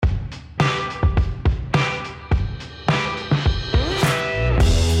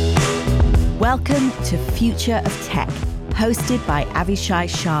Welcome to Future of Tech, hosted by Avishai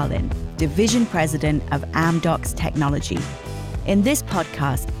Sharlin, Division President of Amdocs Technology. In this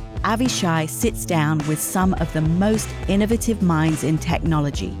podcast, Avishai sits down with some of the most innovative minds in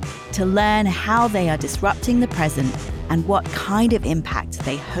technology to learn how they are disrupting the present and what kind of impact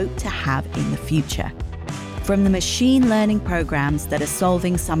they hope to have in the future. From the machine learning programs that are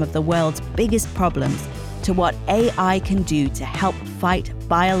solving some of the world's biggest problems to what AI can do to help fight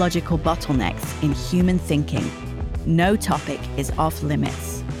biological bottlenecks in human thinking, no topic is off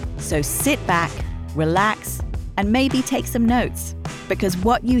limits. So sit back, relax, and maybe take some notes, because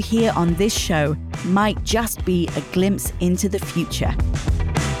what you hear on this show might just be a glimpse into the future.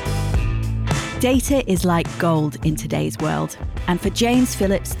 Data is like gold in today's world. And for James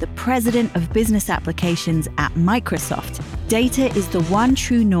Phillips, the president of business applications at Microsoft, data is the one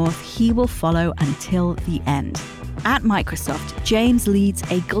true north he will follow until the end. At Microsoft, James leads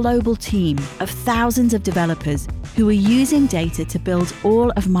a global team of thousands of developers who are using data to build all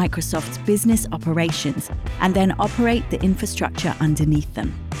of Microsoft's business operations and then operate the infrastructure underneath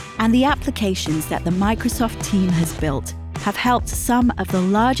them. And the applications that the Microsoft team has built have helped some of the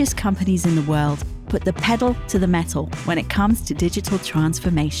largest companies in the world put the pedal to the metal when it comes to digital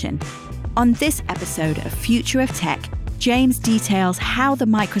transformation. On this episode of Future of Tech, James details how the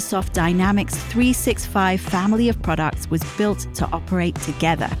Microsoft Dynamics 365 family of products was built to operate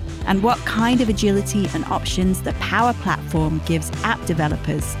together, and what kind of agility and options the Power Platform gives app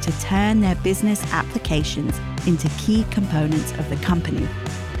developers to turn their business applications into key components of the company.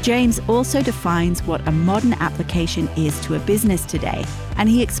 James also defines what a modern application is to a business today, and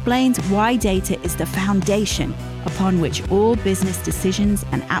he explains why data is the foundation upon which all business decisions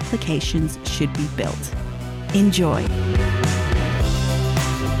and applications should be built. Enjoy.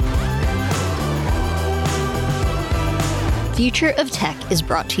 Future of Tech is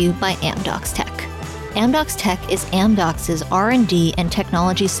brought to you by Amdocs Tech. Amdocs Tech is Amdocs' R&D and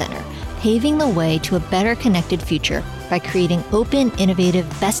technology center, paving the way to a better connected future by creating open, innovative,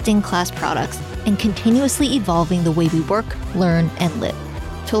 best-in-class products and continuously evolving the way we work, learn, and live.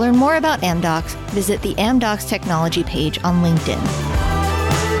 To learn more about Amdocs, visit the Amdocs Technology page on LinkedIn.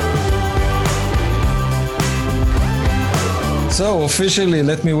 So officially,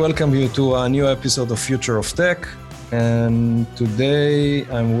 let me welcome you to a new episode of Future of Tech. And today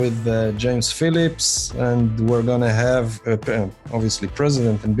I'm with James Phillips, and we're going to have, obviously,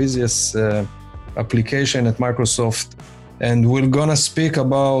 president and busiest application at Microsoft. And we're going to speak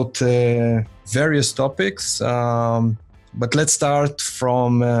about various topics. But let's start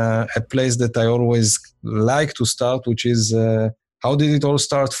from a place that I always like to start, which is how did it all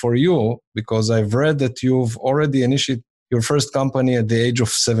start for you? Because I've read that you've already initiated your first company at the age of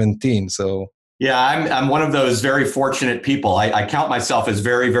 17. So yeah, I'm one of those very fortunate people. I count myself as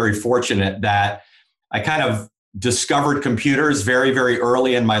very, very fortunate that I kind of discovered computers very, very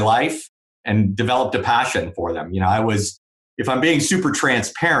early in my life and developed a passion for them. You know, if I'm being super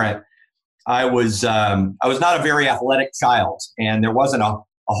transparent, I was not a very athletic child, and there wasn't a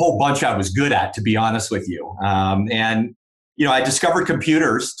whole bunch I was good at, to be honest with you. And you know, I discovered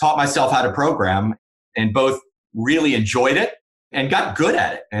computers, taught myself how to program, and both really enjoyed it and got good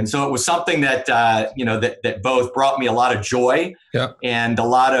at it. And so it was something that, that both brought me a lot of joy and a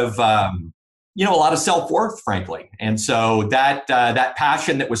lot of self-worth, frankly. And so that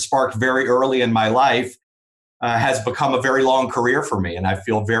passion that was sparked very early in my life has become a very long career for me. And I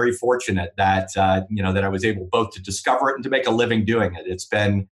feel very fortunate that, that I was able both to discover it and to make a living doing it. It's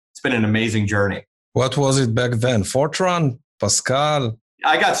been an amazing journey. What was it back then? Fortran? Pascal?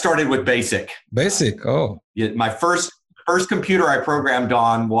 I got started with BASIC. BASIC, oh. Yeah, my first computer I programmed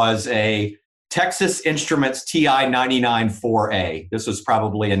on was a Texas Instruments TI 99-4A. This was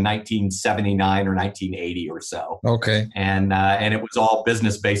probably in 1979 or 1980 or so. Okay. And it was all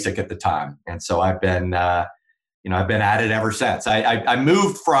business basic at the time. And so I've been at it ever since. I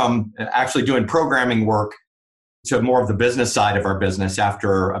moved from actually doing programming work to more of the business side of our business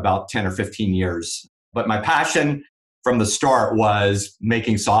after about 10 or 15 years. But my passion from the start was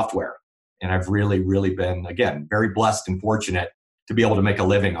making software. And I've really, really been, again, very blessed and fortunate to be able to make a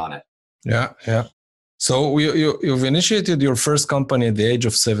living on it. Yeah. So you've initiated your first company at the age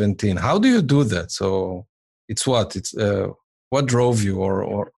of 17. How do you do that? So what drove you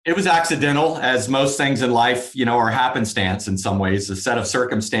or? It was accidental, as most things in life, are happenstance in some ways, a set of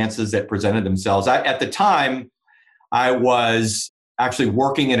circumstances that presented themselves. At the time, I was actually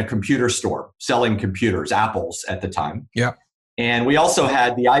working in a computer store, selling computers, Apples at the time. Yeah. And we also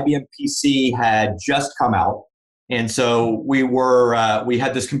had the IBM PC had just come out. And so we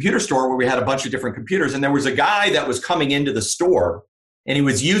had this computer store where we had a bunch of different computers. And there was a guy that was coming into the store And he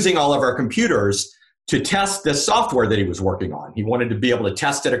was using all of our computers to test this software that he was working on. He wanted to be able to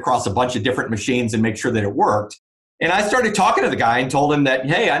test it across a bunch of different machines and make sure that it worked. And I started talking to the guy and told him that,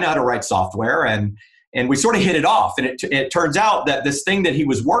 hey, I know how to write software. And we sort of hit it off. And it turns out that this thing that he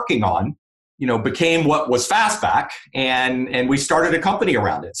was working on, became what was Fastback. And we started a company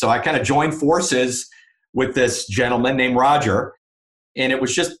around it. So I kind of joined forces with this gentleman named Roger. And it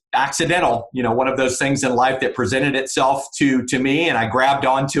was just accidental, one of those things in life that presented itself to me, and I grabbed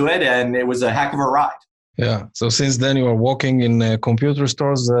onto it, and it was a heck of a ride. Yeah. So since then, you are working in computer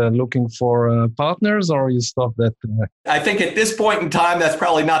stores looking for partners, or you stopped that? I think at this point in time, that's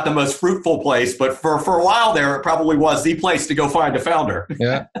probably not the most fruitful place, but for a while there, it probably was the place to go find a founder.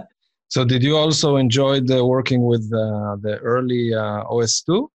 Yeah. So did you also enjoy working with the early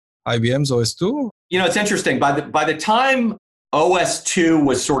OS2, IBM's OS2? It's interesting. By the time OS2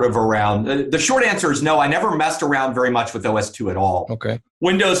 was sort of around, the short answer is no, I never messed around very much with OS2 at all. Okay.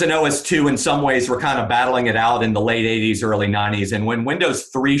 Windows and OS2 in some ways were kind of battling it out in the late 80s, early 90s. And when Windows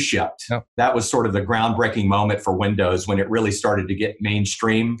 3 shipped, that was sort of the groundbreaking moment for Windows when it really started to get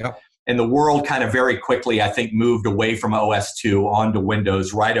mainstream. Yep. And the world kind of very quickly, I think, moved away from OS2 onto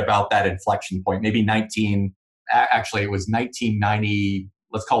Windows right about that inflection point. Maybe it was 1990,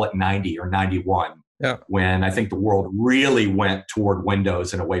 let's call it 90 or 91. Yeah. When I think the world really went toward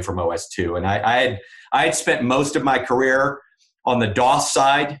Windows and away from OS2. And I had spent most of my career on the DOS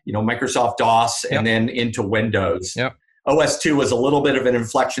side, Microsoft DOS, and then into Windows. Yep. OS2 was a little bit of an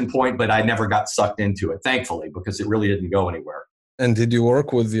inflection point, but I never got sucked into it, thankfully, because it really didn't go anywhere. And did you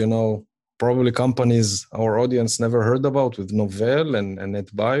work with, probably companies our audience never heard about, with Novell and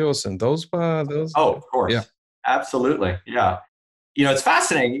NetBIOS and those? Oh, of course. Yeah. Absolutely. Yeah. It's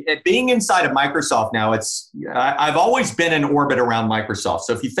fascinating. Being inside of Microsoft now, I've always been in orbit around Microsoft.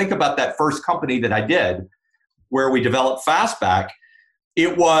 So if you think about that first company that I did, where we developed Fastback,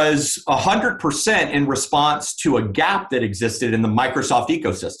 it was 100% in response to a gap that existed in the Microsoft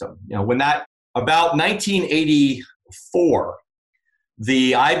ecosystem. About 1984,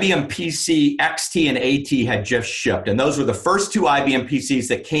 the IBM PC XT and AT had just shipped. And those were the first two IBM PCs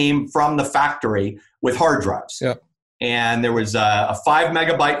that came from the factory with hard drives. Yeah. And there was a 5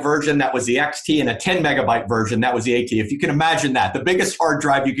 megabyte version, that was the XT, and a 10 megabyte version, that was the AT. If you can imagine that, the biggest hard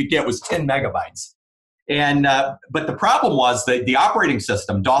drive you could get was 10 megabytes. And but the problem was that the operating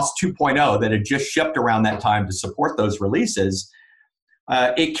system, DOS 2.0, that had just shipped around that time to support those releases,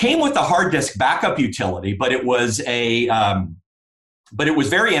 it came with a hard disk backup utility, but it was very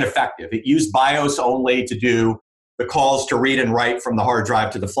ineffective. It used BIOS only to do the calls to read and write from the hard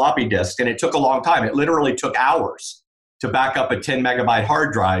drive to the floppy disk, and it took a long time. It literally took hours to back up a 10 megabyte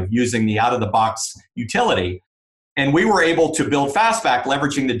hard drive using the out-of-the-box utility. And we were able to build Fastback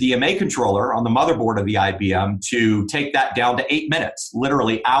leveraging the DMA controller on the motherboard of the IBM to take that down to 8 minutes,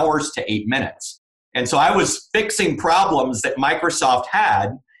 literally hours to 8 minutes. And so I was fixing problems that Microsoft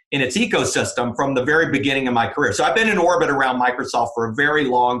had in its ecosystem from the very beginning of my career. So I've been in orbit around Microsoft for a very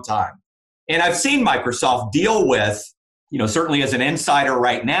long time. And I've seen Microsoft deal with, certainly as an insider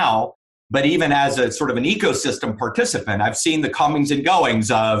right now, but even as a sort of an ecosystem participant, I've seen the comings and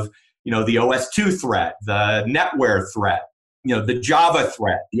goings of, the OS2 threat, the NetWare threat, the Java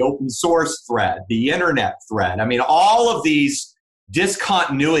threat, the open source threat, the internet threat. I mean, all of these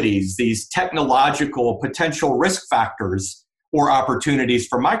discontinuities, these technological potential risk factors or opportunities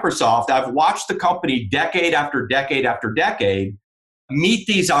for Microsoft, I've watched the company decade after decade after decade meet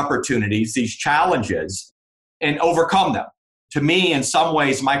these opportunities, these challenges, and overcome them. To me, in some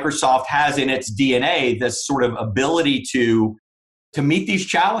ways, Microsoft has in its DNA this sort of ability to meet these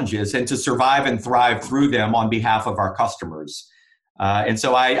challenges and to survive and thrive through them on behalf of our customers. And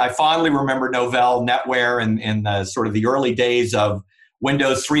so I fondly remember Novell, NetWare, in the sort of the early days of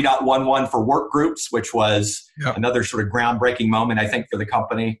Windows 3.11 for work groups, which was another sort of groundbreaking moment, I think, for the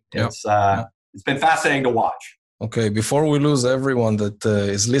company. It's been fascinating to watch. Okay, before we lose everyone that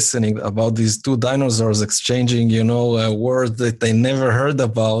is listening about these two dinosaurs exchanging, words that they never heard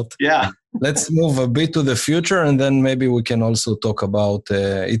about. Yeah. Let's move a bit to the future, and then maybe we can also talk about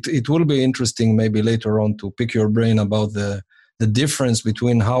it. It will be interesting maybe later on to pick your brain about the difference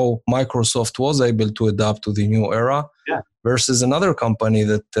between how Microsoft was able to adapt to the new era versus another company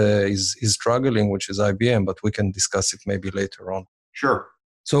that is struggling, which is IBM, but we can discuss it maybe later on. Sure.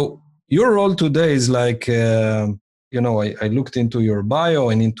 So your role today is like, I looked into your bio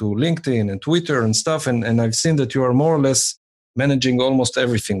and into LinkedIn and Twitter and stuff, and I've seen that you are more or less managing almost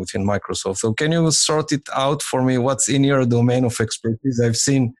everything within Microsoft. So can you sort it out for me? What's in your domain of expertise? I've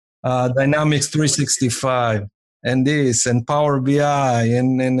seen Dynamics 365 and this and Power BI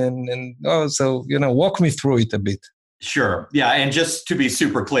and walk me through it a bit. Sure. Yeah. And just to be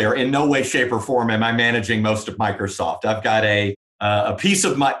super clear, in no way, shape, or form am I managing most of Microsoft. I've got a piece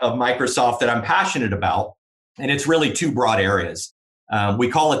of Microsoft that I'm passionate about, and it's really two broad areas. We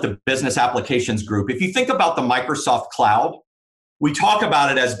call it the Business Applications Group. If you think about the Microsoft Cloud, we talk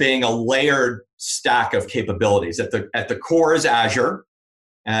about it as being a layered stack of capabilities. At the core is Azure,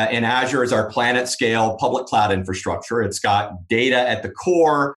 and Azure is our planet scale public cloud infrastructure. It's got data at the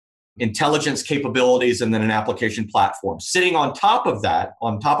core, intelligence capabilities, and then an application platform. Sitting on top of that,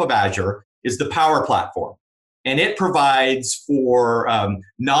 on top of Azure, is the Power Platform. And it provides for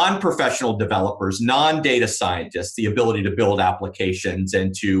non-professional developers, non-data scientists, the ability to build applications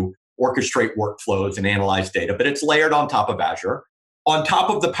and to orchestrate workflows and analyze data. But it's layered on top of Azure. On top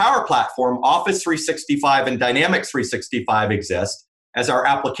of the Power Platform, Office 365 and Dynamics 365 exist as our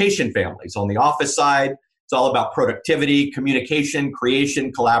application families. On the Office side, it's all about productivity, communication,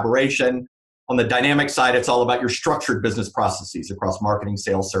 creation, collaboration. On the dynamic side, it's all about your structured business processes across marketing,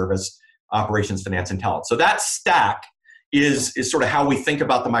 sales, service, operations, finance, and talent. So that stack is sort of how we think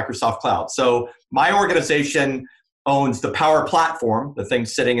about the Microsoft Cloud. So my organization owns the Power Platform, the thing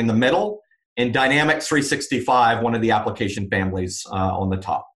sitting in the middle, and Dynamics 365, one of the application families on the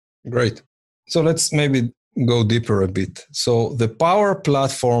top. Great. So let's maybe go deeper a bit. So the Power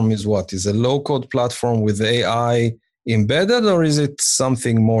Platform is what? Is a low-code platform with AI embedded, or is it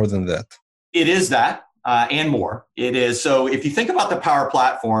something more than that? It is that and more. It is. So if you think about the Power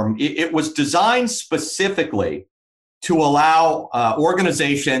Platform, it was designed specifically to allow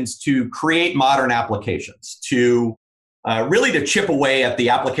organizations to create modern applications, to really to chip away at the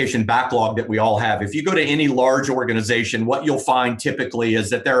application backlog that we all have. If you go to any large organization, what you'll find typically is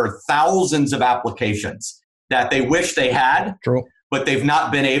that there are thousands of applications that they wish they had, True. but they've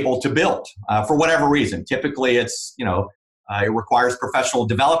not been able to build for whatever reason. Typically, it's, it requires professional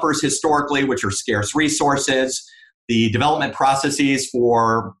developers historically, which are scarce resources. The development processes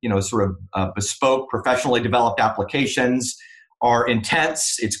for, sort of bespoke, professionally developed applications are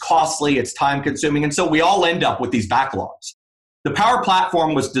intense, it's costly, it's time consuming. And so we all end up with these backlogs. The Power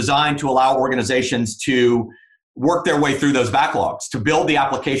Platform was designed to allow organizations to work their way through those backlogs, to build the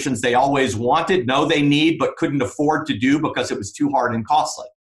applications they always wanted, know they need, but couldn't afford to do because it was too hard and costly.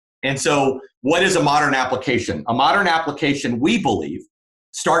 And so what is a modern application? A modern application, we believe,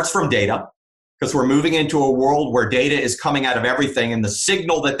 starts from data, because we're moving into a world where data is coming out of everything, and the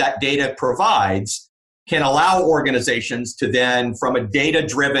signal that data provides can allow organizations to then, from a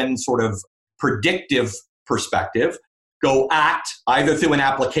data-driven sort of predictive perspective, go act either through an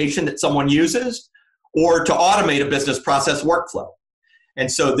application that someone uses or to automate a business process workflow.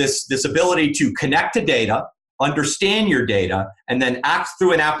 And so this ability to connect to data, understand your data, and then act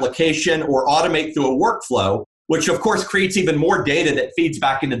through an application or automate through a workflow, which of course creates even more data that feeds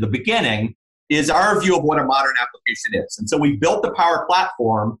back into the beginning, is our view of what a modern application is. And so we built the Power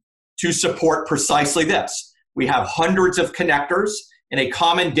Platform to support precisely this. We have hundreds of connectors in a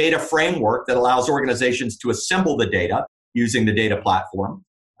common data framework that allows organizations to assemble the data using the data platform.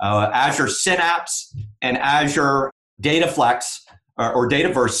 Azure Synapse and Azure Dataflex or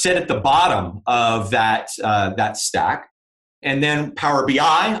Dataverse sit at the bottom of that stack. And then Power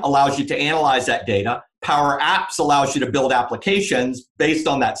BI allows you to analyze that data. Power Apps allows you to build applications based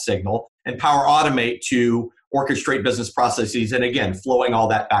on that signal. And Power Automate to orchestrate business processes. And again, flowing all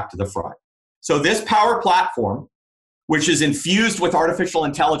that back to the front. So this Power Platform, which is infused with artificial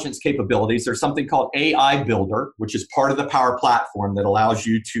intelligence capabilities. There's something called AI Builder, which is part of the Power Platform that allows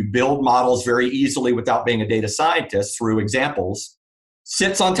you to build models very easily without being a data scientist through examples.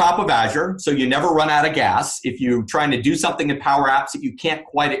 Sits on top of Azure, so you never run out of gas. If you're trying to do something in Power Apps that you can't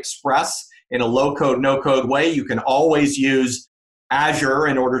quite express in a low-code, no-code way, you can always use Azure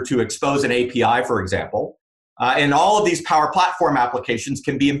in order to expose an API, for example. And all of these Power Platform applications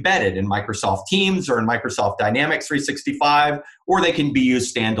can be embedded in Microsoft Teams or in Microsoft Dynamics 365, or they can be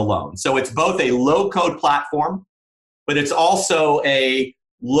used standalone. So it's both a low-code platform, but it's also a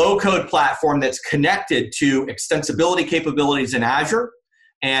low-code platform that's connected to extensibility capabilities in Azure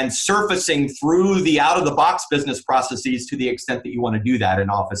and surfacing through the out-of-the-box business processes to the extent that you want to do that in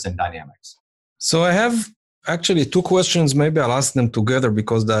Office and Dynamics. So I have actually two questions. Maybe I'll ask them together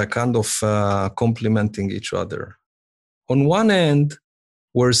because they're kind of complementing each other. On one end,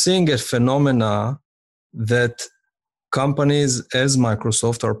 we're seeing a phenomena that companies as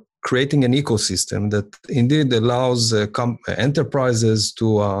Microsoft are creating an ecosystem that indeed allows enterprises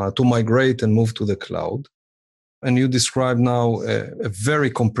to migrate and move to the cloud. And you describe now a very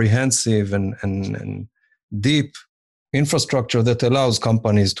comprehensive and deep infrastructure that allows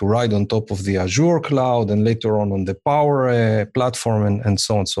companies to ride on top of the Azure cloud and later on the Power Platform and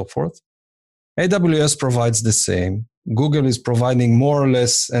so on and so forth. AWS provides the same. Google is providing more or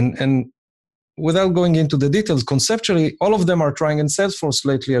less, and without going into the details, conceptually, all of them are trying, and Salesforce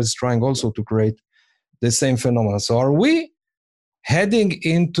lately is trying also to create the same phenomenon. So are we heading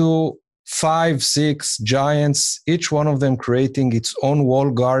into 5, 6 giants, each one of them creating its own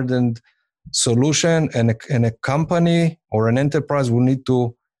walled garden solution, and a company or an enterprise will need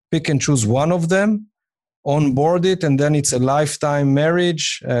to pick and choose one of them, onboard it, and then it's a lifetime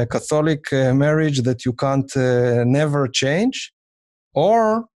marriage, a Catholic marriage that you can't never change?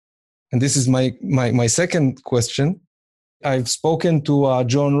 Or, and this is my second question, I've spoken to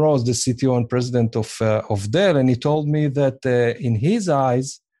John Rose, the CTO and president of Dell, and he told me that in his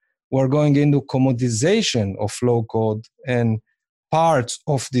eyes, we're going into commoditization of low code and parts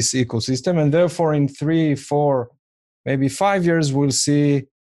of this ecosystem. And therefore, in 3, 4, maybe 5 years, we'll see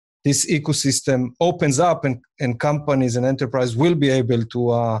this ecosystem opens up, and companies and enterprise will be able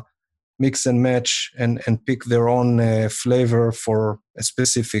to mix and match and pick their own flavor for a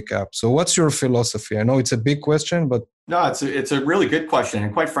specific app. So what's your philosophy? I know it's a big question, but... No, it's a really good question.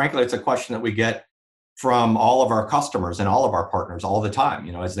 And quite frankly, it's a question that we get from all of our customers and all of our partners all the time,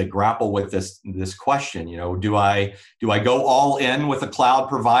 as they grapple with this question, do I go all in with a cloud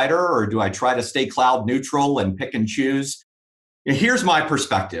provider, or do I try to stay cloud neutral and pick and choose? Here's my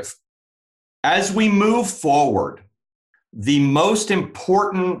perspective. As we move forward, the most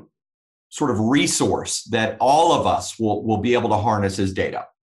important sort of resource that all of us will be able to harness is data.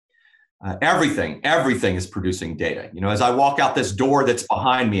 Everything is producing data. As I walk out this door that's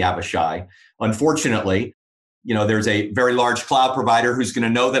behind me, Abishai, unfortunately, there's a very large cloud provider who's going to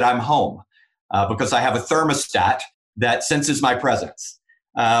know that I'm home because I have a thermostat that senses my presence.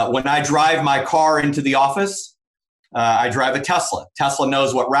 When I drive my car into the office, I drive a Tesla. Tesla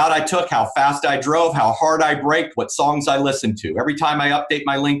knows what route I took, how fast I drove, how hard I braked, what songs I listened to. Every time I update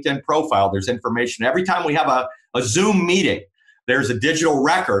my LinkedIn profile, there's information. Every time we have a Zoom meeting, there's a digital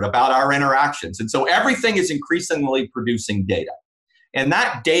record about our interactions. And so everything is increasingly producing data. And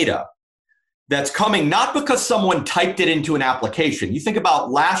that data that's coming not because someone typed it into an application. You think about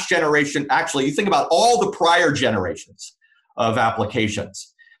last generation, actually, you think about all the prior generations of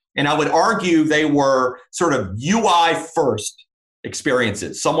applications. And I would argue they were sort of UI first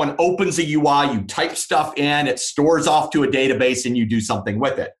experiences. Someone opens a UI, you type stuff in, it stores off to a database, and you do something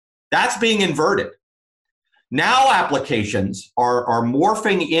with it. That's being inverted. Now applications are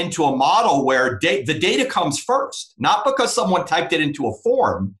morphing into a model where the data comes first, not because someone typed it into a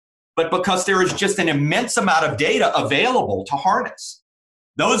form, but because there is just an immense amount of data available to harness.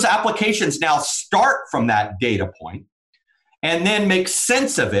 Those applications now start from that data point and then make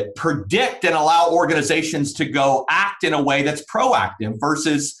sense of it, predict, and allow organizations to go act in a way that's proactive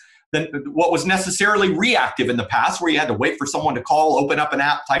versus what was necessarily reactive in the past, where you had to wait for someone to call, open up an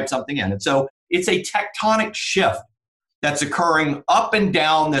app, type something in. And so it's a tectonic shift that's occurring up and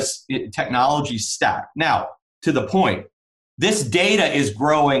down this technology stack. Now, to the point, this data is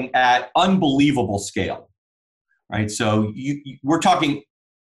growing at unbelievable scale, right? So we're talking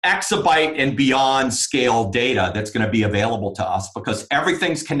exabyte and beyond scale data that's going to be available to us because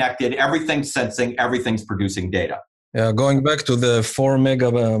everything's connected, everything's sensing, everything's producing data. Yeah, going back to the 4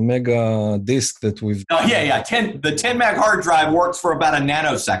 mega disk that we've... Oh, yeah. The 10 meg hard drive works for about a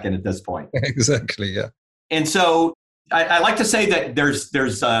nanosecond at this point. Exactly, yeah. And so I like to say that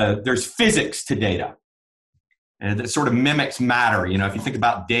there's physics to data. And that sort of mimics matter. If you think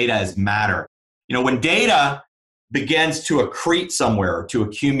about data as matter, when data begins to accrete somewhere, to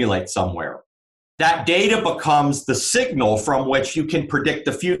accumulate somewhere, that data becomes the signal from which you can predict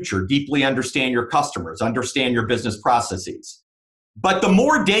the future, deeply understand your customers, understand your business processes. But the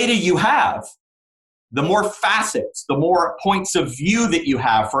more data you have, the more facets, the more points of view that you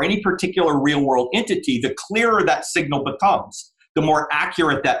have for any particular real-world entity, the clearer that signal becomes, the more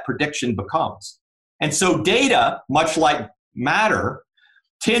accurate that prediction becomes. And so data, much like matter,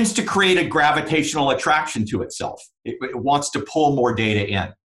 tends to create a gravitational attraction to itself. It wants to pull more data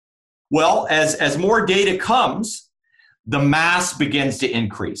in. Well, as more data comes, the mass begins to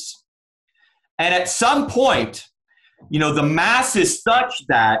increase. And at some point, the mass is such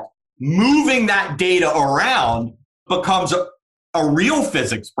that moving that data around becomes a real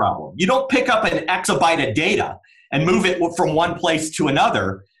physics problem. You don't pick up an exabyte of data and move it from one place to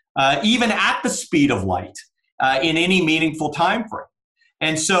another, even at the speed of light, in any meaningful time frame.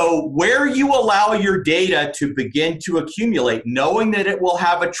 And so where you allow your data to begin to accumulate, knowing that it will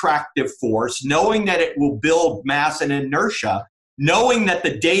have attractive force, knowing that it will build mass and inertia, knowing that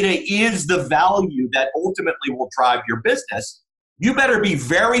the data is the value that ultimately will drive your business, you better be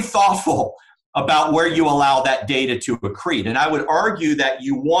very thoughtful about where you allow that data to accrete. And I would argue that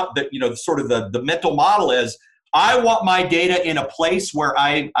you want that, sort of the mental model is, I want my data in a place where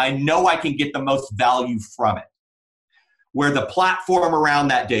I know I can get the most value from it, where the platform around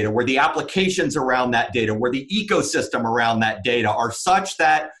that data, where the applications around that data, where the ecosystem around that data are such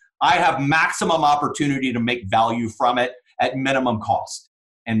that I have maximum opportunity to make value from it at minimum cost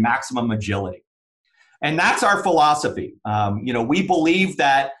and maximum agility. And that's our philosophy. We believe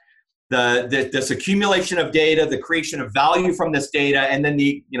that this accumulation of data, the creation of value from this data, and then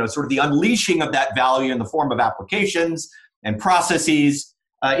the sort of the unleashing of that value in the form of applications and processes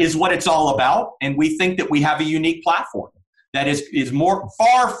is what it's all about. And we think that we have a unique platform that is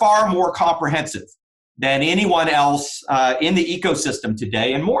far more comprehensive than anyone else in the ecosystem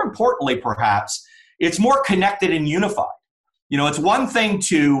today. And more importantly, perhaps, it's more connected and unified. It's one thing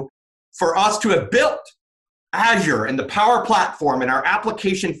for us to have built Azure and the Power Platform and our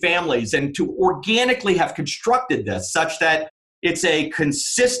application families and to organically have constructed this such that it's a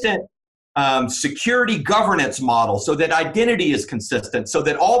consistent security governance model so that identity is consistent, so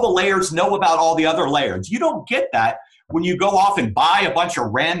that all the layers know about all the other layers. You don't get that when you go off and buy a bunch of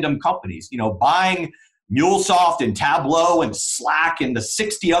random companies, buying MuleSoft and Tableau and Slack and the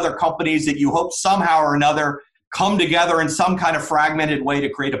 60 other companies that you hope somehow or another come together in some kind of fragmented way to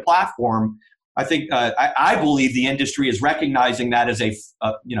create a platform. I think I believe the industry is recognizing that as a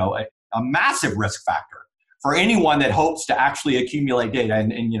massive risk factor for anyone that hopes to actually accumulate data.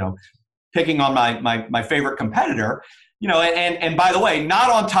 And picking on my favorite competitor, and by the way, not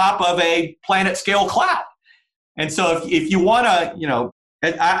on top of a planet scale cloud. And so if you want to,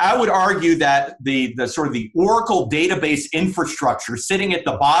 I would argue that the sort of the Oracle database infrastructure sitting at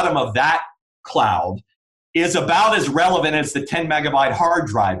the bottom of that cloud is about as relevant as the 10 megabyte hard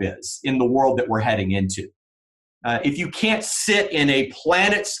drive is in the world that we're heading into. If you can't sit in a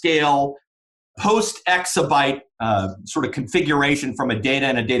planet scale post exabyte sort of configuration from a data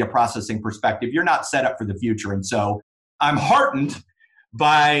and a data processing perspective, you're not set up for the future. And so I'm heartened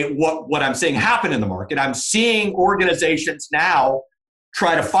by what I'm seeing happen in the market. I'm seeing organizations now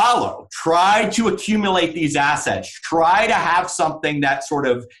try to accumulate these assets, try to have something that sort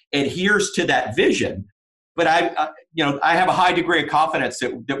of adheres to that vision. But I have a high degree of confidence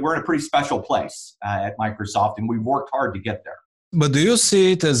that we're in a pretty special place at Microsoft, and we've worked hard to get there. But do you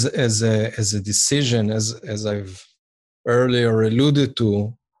see it as a decision, as I've earlier alluded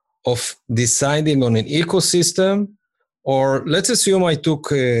to, of deciding on an ecosystem? Or let's assume I took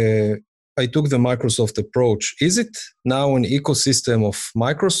the Microsoft approach. Is it now an ecosystem of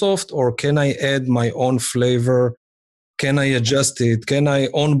Microsoft, or can I add my own flavor? Can I adjust it? Can I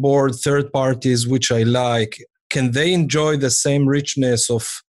onboard third parties which I like? Can they enjoy the same richness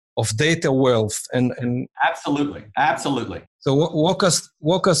of data wealth? And Absolutely. So walk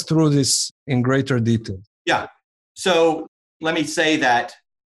us through this in greater detail. Yeah. So let me say that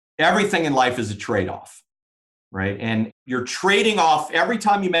everything in life is a trade-off, right? And you're trading off every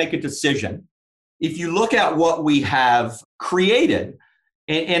time you make a decision. If you look at what we have created,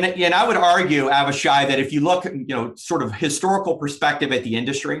 and I would argue, Avishai, that if you look, sort of historical perspective at the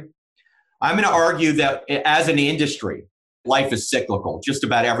industry, I'm going to argue that as an industry, life is cyclical. Just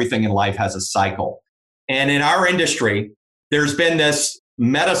about everything in life has a cycle. And in our industry, there's been this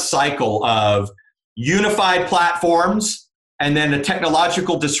meta cycle of unified platforms and then a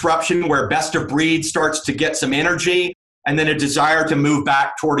technological disruption where best of breed starts to get some energy, and then a desire to move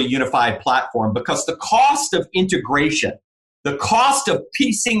back toward a unified platform, because the cost of integration, the cost of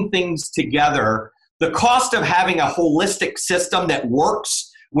piecing things together, the cost of having a holistic system that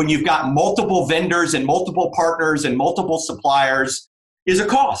works when you've got multiple vendors and multiple partners and multiple suppliers is a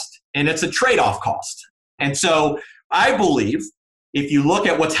cost, and it's a trade-off cost. And so I believe if you look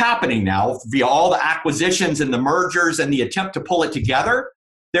at what's happening now via all the acquisitions and the mergers and the attempt to pull it together,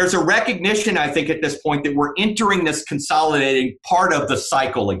 there's a recognition, I think, at this point that we're entering this consolidating part of the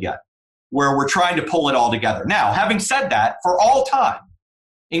cycle again, where we're trying to pull it all together. Now, having said that, for all time,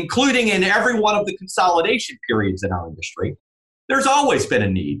 including in every one of the consolidation periods in our industry, there's always been a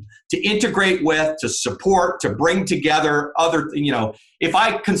need to integrate with, to support, to bring together other, if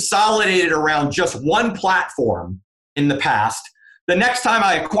I consolidated around just one platform in the past, the next time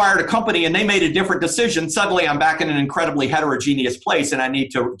I acquired a company and they made a different decision, suddenly I'm back in an incredibly heterogeneous place and I need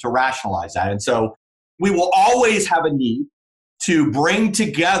to rationalize that. And so we will always have a need to bring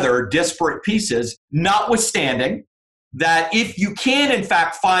together disparate pieces, notwithstanding that if you can, in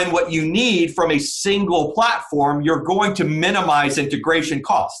fact, find what you need from a single platform, you're going to minimize integration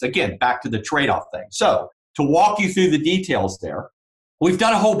costs. Again, back to the trade-off thing. So to walk you through the details there, we've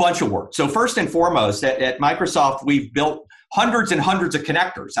done a whole bunch of work. So first and foremost, at Microsoft, we've built hundreds and hundreds of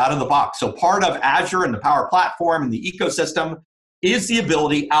connectors out of the box. So part of Azure and the Power Platform and the ecosystem is the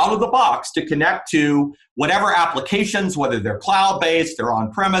ability out of the box to connect to whatever applications, whether they're cloud-based, they're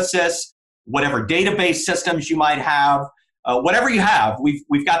on-premises, whatever database systems you might have, whatever you have,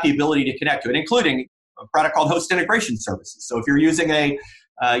 we've got the ability to connect to it, including a product called Host Integration Services. So if you're using an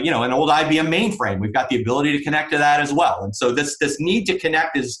old IBM mainframe, we've got the ability to connect to that as well. And so this need to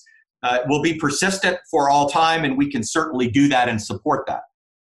connect will be persistent for all time, and we can certainly do that and support that.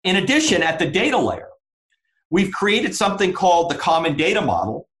 In addition, at the data layer, we've created something called the Common Data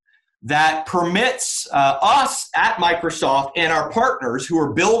Model that permits us at Microsoft and our partners who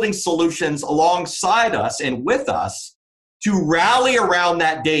are building solutions alongside us and with us to rally around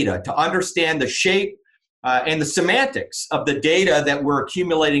that data, to understand the shape and the semantics of the data that we're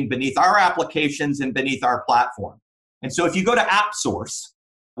accumulating beneath our applications and beneath our platform. And so if you go to AppSource,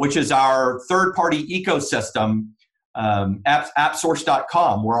 which is our third-party ecosystem,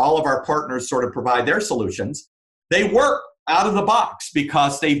 appsource.com, where all of our partners sort of provide their solutions, they work out of the box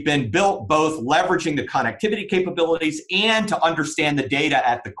because they've been built both leveraging the connectivity capabilities and to understand the data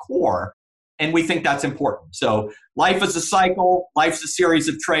at the core. And we think that's important. So life is a cycle, life's a series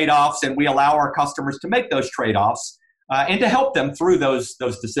of trade-offs, and we allow our customers to make those trade-offs and to help them through those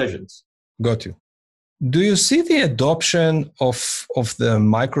decisions. Got you. Do you see the adoption of the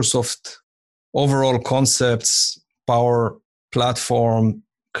Microsoft overall concepts, Power Platform,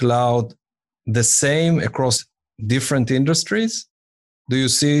 cloud, the same across different industries? Do you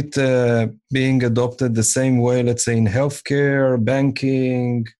see it being adopted the same way, let's say in healthcare,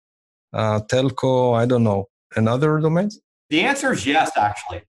 banking, telco, I don't know, and other domains? The answer is yes,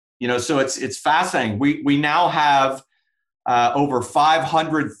 actually. So it's fascinating. We now have over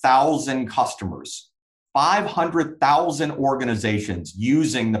 500,000 customers, 500,000 organizations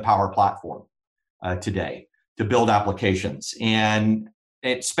using the Power Platform today to build applications. And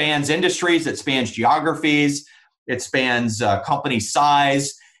it spans industries, it spans geographies, it spans company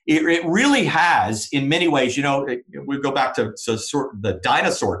size. It really has, in many ways, we go back to sort of the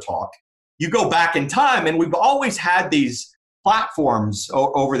dinosaur talk. You go back in time, and we've always had these platforms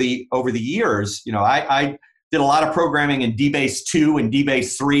over the years. I did a lot of programming in DBase 2 and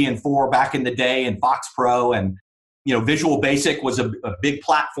DBase 3 and 4 back in the day, and Fox Pro, and Visual Basic was a big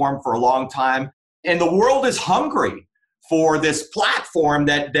platform for a long time. And the world is hungry for this platform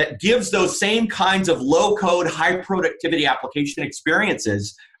that gives those same kinds of low-code, high-productivity application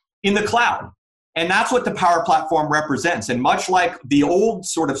experiences in the cloud. And that's what the Power Platform represents. And much like the old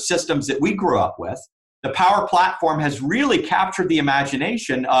sort of systems that we grew up with, the Power Platform has really captured the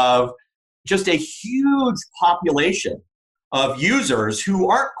imagination of just a huge population of users who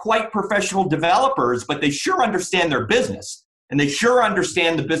aren't quite professional developers, but they sure understand their business. And they sure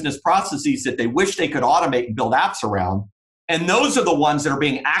understand the business processes that they wish they could automate and build apps around. And those are the ones that are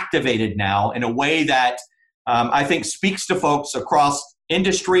being activated now in a way that I think speaks to folks across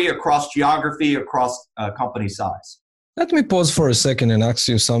industry, across geography, across company size. Let me pause for a second and ask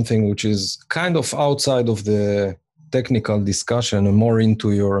you something which is kind of outside of the technical discussion and more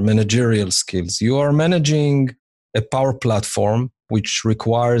into your managerial skills. You are managing a Power Platform, which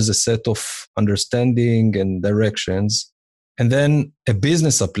requires a set of understanding and directions, and then a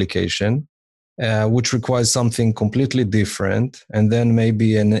business application, which requires something completely different, and then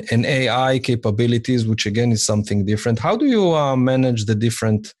maybe an AI capabilities, which again is something different. How do you manage the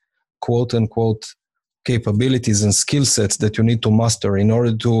different quote-unquote capabilities and skill sets that you need to master in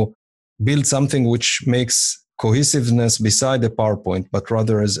order to build something which makes cohesiveness beside the PowerPoint, but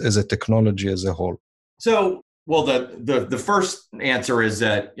rather as a technology as a whole? So, well, the first answer is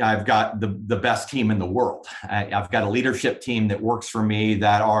that I've got the best team in the world. I've got a leadership team that works for me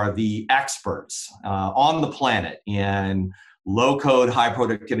that are the experts on the planet in low-code,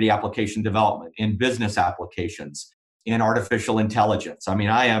 high-productivity application development, in business applications, in artificial intelligence. I mean,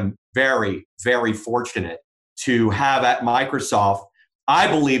 I am very, very fortunate to have at Microsoft, I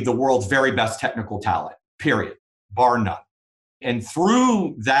believe, the world's very best technical talent, period, bar none. And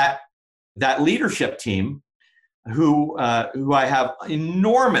through that leadership team, who I have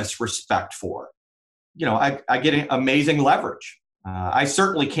enormous respect for, I get amazing leverage. I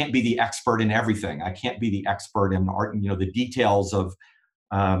certainly can't be the expert in everything. I can't be the expert in the details of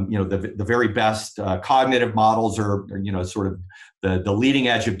the very best cognitive models or sort of the leading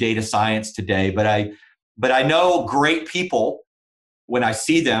edge of data science today. But I know great people when I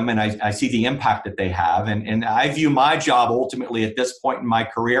see them, and I see the impact that they have. And I view my job ultimately at this point in my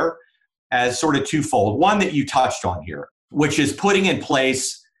career as sort of twofold. One that you touched on here, which is putting in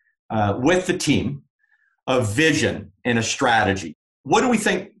place with the team a vision and a strategy. What do we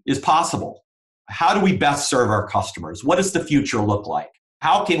think is possible? How do we best serve our customers? What does the future look like?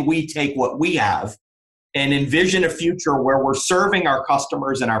 How can we take what we have and envision a future where we're serving our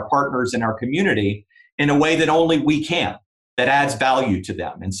customers and our partners and our community in a way that only we can, that adds value to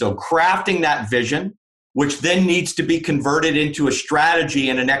them. And so crafting that vision, which then needs to be converted into a strategy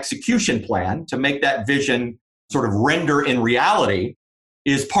and an execution plan to make that vision sort of render in reality,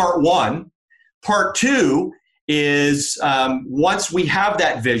 is part one. Part two is once we have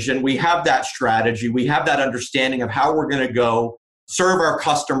that vision, we have that strategy, we have that understanding of how we're going to go serve our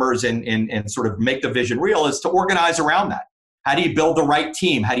customers and sort of make the vision real, is to organize around that. How do you build the right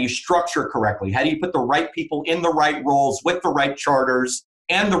team? How do you structure correctly? How do you put the right people in the right roles with the right charters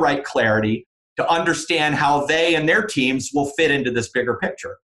and the right clarity to understand how they and their teams will fit into this bigger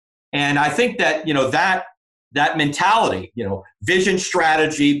picture? And I think that, that mentality, vision,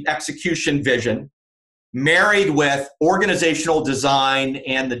 strategy, execution, vision, married with organizational design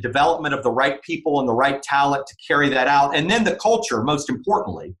and the development of the right people and the right talent to carry that out, and then the culture, most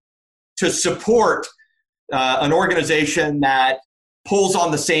importantly, to support an organization that pulls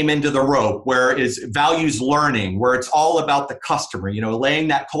on the same end of the rope, where it values learning, where it's all about the customer, laying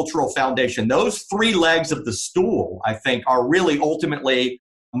that cultural foundation. Those three legs of the stool, I think, are really ultimately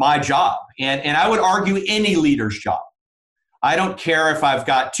my job. And I would argue any leader's job. I don't care if I've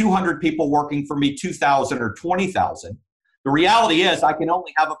got 200 people working for me, 2,000 or 20,000. The reality is I can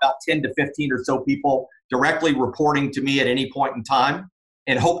only have about 10 to 15 or so people directly reporting to me at any point in time,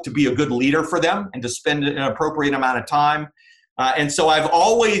 and hope to be a good leader for them and to spend an appropriate amount of time. And so I've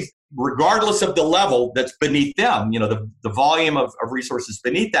always, regardless of the level that's beneath them, the volume of resources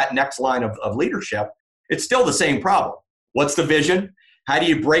beneath that next line of leadership, it's still the same problem. What's the vision? How do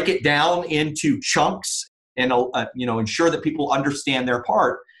you break it down into chunks and ensure that people understand their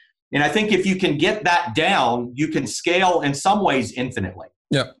part? And I think if you can get that down, you can scale in some ways infinitely.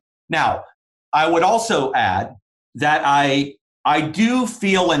 Yeah. Now, I would also add that I do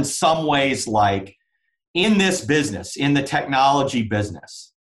feel in some ways like in this business, in the technology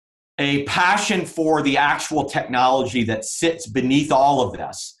business, a passion for the actual technology that sits beneath all of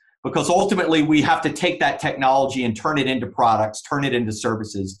this, because ultimately we have to take that technology and turn it into products, turn it into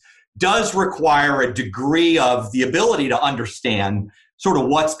services, does require a degree of the ability to understand sort of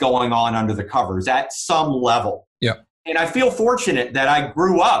what's going on under the covers at some level. Yeah. And I feel fortunate that I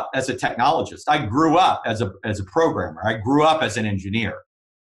grew up as a technologist. I grew up as a programmer. I grew up as an engineer.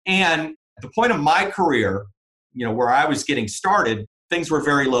 And at the point of my career, where I was getting started, things were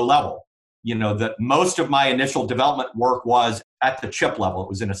very low level. That most of my initial development work was at the chip level. It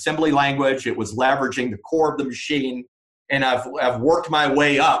was an assembly language. It was leveraging the core of the machine. And I've worked my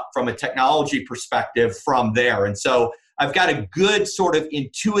way up from a technology perspective from there. And so I've got a good sort of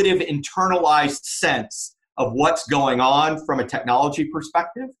intuitive, internalized sense of what's going on from a technology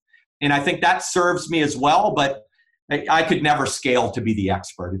perspective. And I think that serves me as well, but I could never scale to be the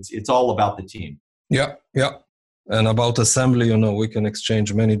expert. It's all about the team. Yeah. And about assembly, we can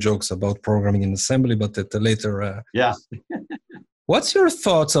exchange many jokes about programming in assembly, but at a later... Yeah. What's your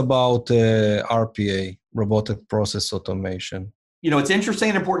thoughts about RPA, robotic process automation? It's interesting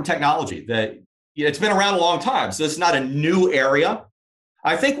and important technology that it's been around a long time. So it's not a new area.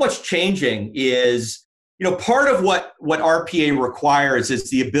 I think what's changing is, part of what RPA requires is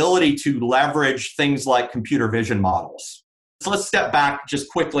the ability to leverage things like computer vision models. So let's step back just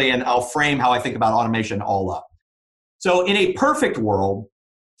quickly and I'll frame how I think about automation all up. So in a perfect world,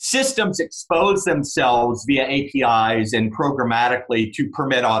 systems expose themselves via APIs and programmatically to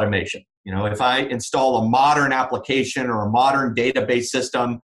permit automation. If I install a modern application or a modern database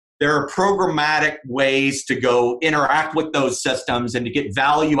system, there are programmatic ways to go interact with those systems and to get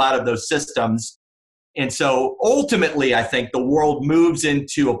value out of those systems. And so ultimately, I think the world moves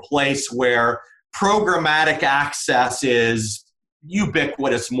into a place where programmatic access is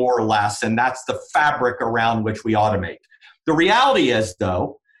ubiquitous, more or less, and that's the fabric around which we automate. The reality is,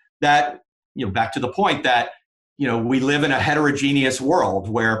 though, that, back to the point that, we live in a heterogeneous world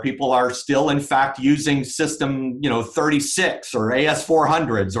where people are still, in fact, using system, 36 or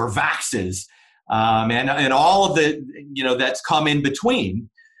AS400s or VAXs and all of the, that's come in between,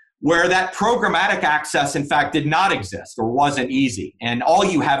 where that programmatic access, in fact, did not exist or wasn't easy. And all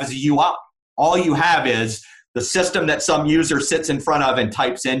you have is a UI. All you have is the system that some user sits in front of and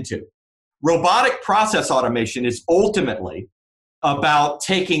types into. Robotic process automation is ultimately about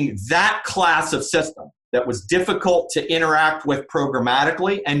taking that class of system that was difficult to interact with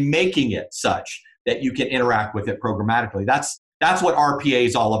programmatically and making it such that you can interact with it programmatically. That's what RPA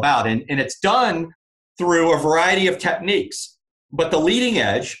is all about. And it's done through a variety of techniques. But the leading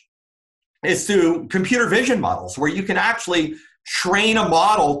edge is through computer vision models, where you can actually train a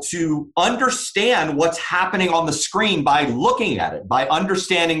model to understand what's happening on the screen by looking at it, by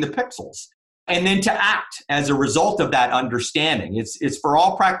understanding the pixels. and then to act as a result of that understanding. It's for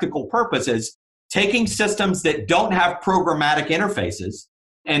all practical purposes, taking systems that don't have programmatic interfaces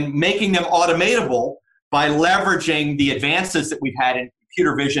and making them automatable by leveraging the advances that we've had in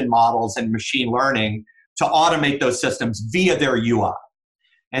computer vision models and machine learning to automate those systems via their UI.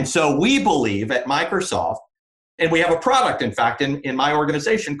 And so we believe at Microsoft, and we have a product, in fact, in my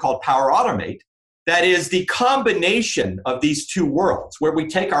organization called Power Automate, that is the combination of these two worlds, where we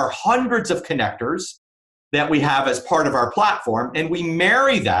take our hundreds of connectors that we have as part of our platform, and we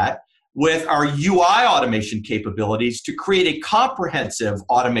marry that with our UI automation capabilities to create a comprehensive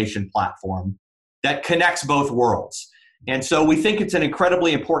automation platform that connects both worlds. And so we think it's an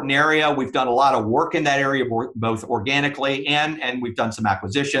incredibly important area. We've done a lot of work in that area, both organically and we've done some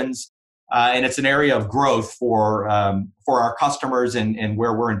acquisitions. And it's an area of growth for our customers and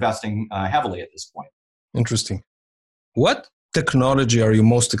where we're investing heavily at this point. Interesting. What technology are you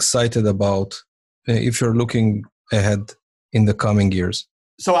most excited about if you're looking ahead in the coming years?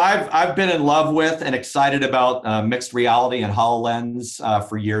 So I've been in love with and excited about mixed reality and HoloLens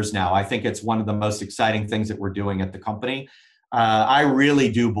for years now. I think it's one of the most exciting things that we're doing at the company. I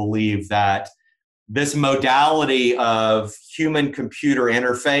really do believe that this modality of human-computer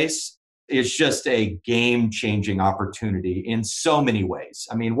interface is just a game-changing opportunity in so many ways.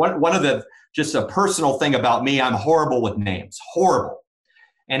 I mean, one of the, just a personal thing about me, I'm horrible with names, horrible.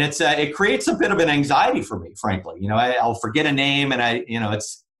 And it creates a bit of an anxiety for me, frankly. You know, I'll forget a name and I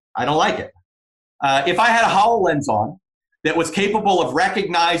don't like it. If I had a HoloLens on that was capable of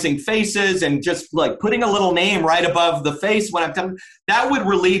recognizing faces and just like putting a little name right above the face when I'm telling, that would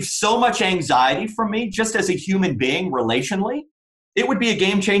relieve so much anxiety from me just as a human being relationally. It would be a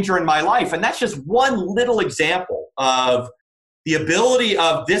game changer in my life. And that's just one little example of the ability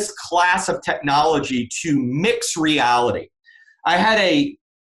of this class of technology to mix reality. I had a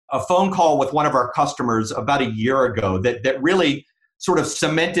phone call with one of our customers about a year ago that really sort of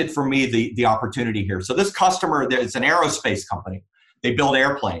cemented for me the opportunity here. So this customer, it's an aerospace company. They build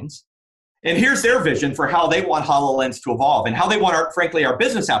airplanes. And here's their vision for how they want HoloLens to evolve and how they want, our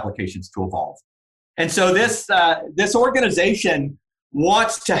business applications to evolve. And so this organization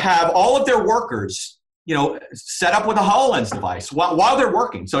wants to have all of their workers, set up with a HoloLens device while they're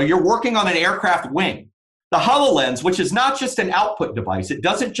working. So you're working on an aircraft wing. The HoloLens, which is not just an output device, it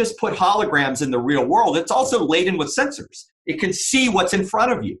doesn't just put holograms in the real world, it's also laden with sensors. It can see what's in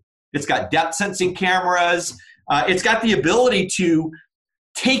front of you. It's got depth sensing cameras. It's got the ability to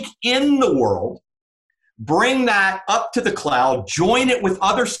take in the world, bring that up to the cloud, join it with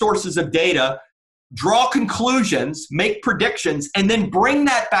other sources of data, draw conclusions, make predictions, and then bring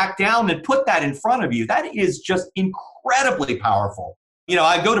that back down and put that in front of you. That is just incredibly powerful.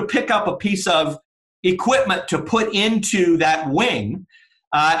 I go to pick up a piece of equipment to put into that wing,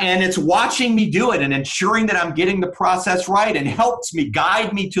 and it's watching me do it and ensuring that I'm getting the process right and helps me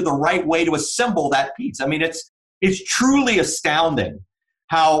guide me to the right way to assemble that piece. I mean, it's truly astounding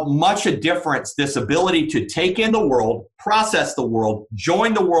how much a difference this ability to take in the world, process the world,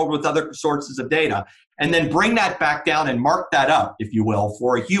 join the world with other sources of data, and then bring that back down and mark that up, if you will,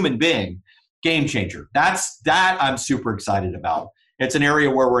 for a human being, game changer. That I'm super excited about. It's an area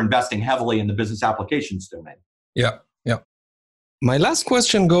where we're investing heavily in the business applications domain. Yeah. My last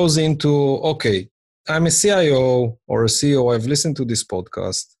question goes into, okay, I'm a CIO or a CEO. I've listened to this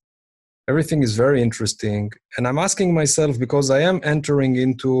podcast. Everything is very interesting. And I'm asking myself, because I am entering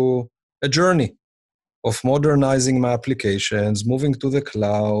into a journey of modernizing my applications, moving to the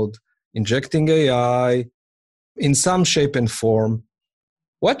cloud, injecting AI in some shape and form.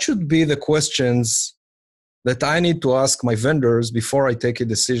 What should be the questions that I need to ask my vendors before I take a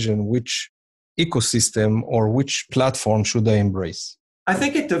decision which ecosystem or which platform should I embrace? I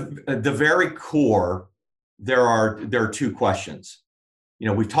think at the very core, there are two questions.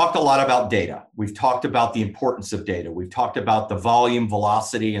 We've talked a lot about data. We've talked about the importance of data. We've talked about the volume,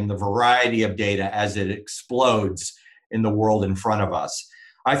 velocity, and the variety of data as it explodes in the world in front of us.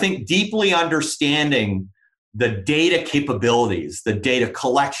 I think deeply understanding the data capabilities, the data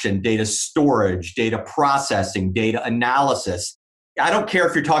collection, data storage, data processing, data analysis. I don't care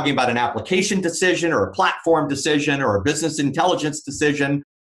if you're talking about an application decision or a platform decision or a business intelligence decision.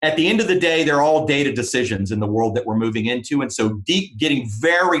 At the end of the day, they're all data decisions in the world that we're moving into. And so getting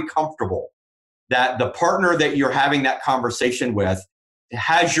very comfortable that the partner that you're having that conversation with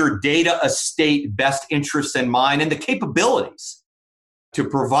has your data estate best interests in mind and the capabilities to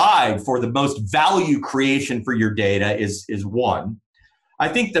provide for the most value creation for your data is one. I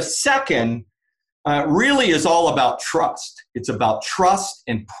think the second really is all about trust. It's about trust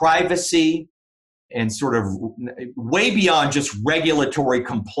and privacy and sort of way beyond just regulatory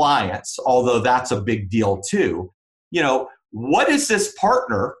compliance, although that's a big deal too. What is this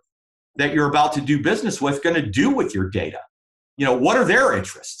partner that you're about to do business with going to do with your data? What are their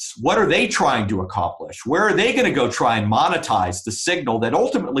interests? What are they trying to accomplish? Where are they going to go try and monetize the signal that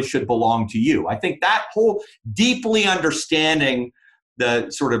ultimately should belong to you? I think that whole deeply understanding the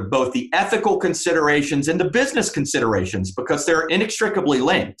sort of both the ethical considerations and the business considerations, because they're inextricably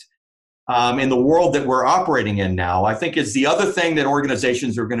linked in the world that we're operating in now, I think is the other thing that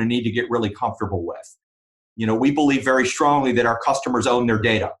organizations are going to need to get really comfortable with. We believe very strongly that our customers own their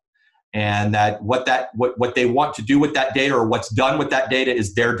data, and that what they want to do with that data or what's done with that data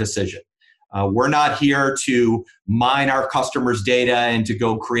is their decision. We're not here to mine our customers' data and to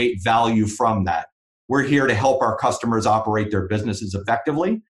go create value from that. We're here to help our customers operate their businesses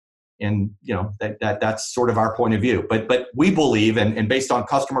effectively. And that's sort of our point of view. But we believe, and based on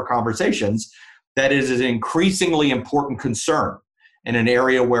customer conversations, that it is an increasingly important concern in an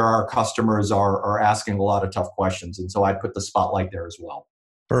area where our customers are asking a lot of tough questions. And so I'd put the spotlight there as well.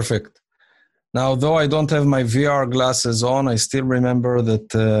 Perfect. Now, though I don't have my VR glasses on, I still remember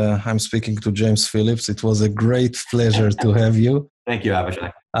that I'm speaking to James Phillips. It was a great pleasure to have you. Thank you,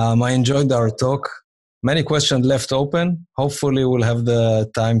 Avishai. I enjoyed our talk. Many questions left open. Hopefully, we'll have the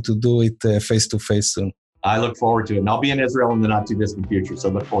time to do it face-to-face soon. I look forward to it. And I'll be in Israel in the not-too-distant future, so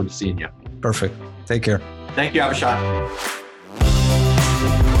look forward to seeing you. Perfect. Take care. Thank you, Avishai.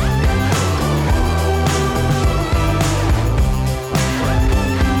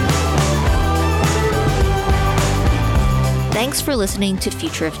 Thanks for listening to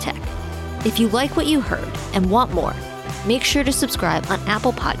Future of Tech. If you like what you heard and want more, make sure to subscribe on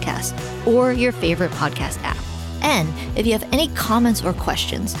Apple Podcasts or your favorite podcast app. And if you have any comments or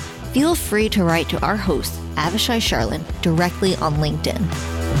questions, feel free to write to our host, Avishai Sharlin, directly on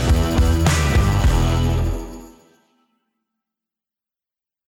LinkedIn.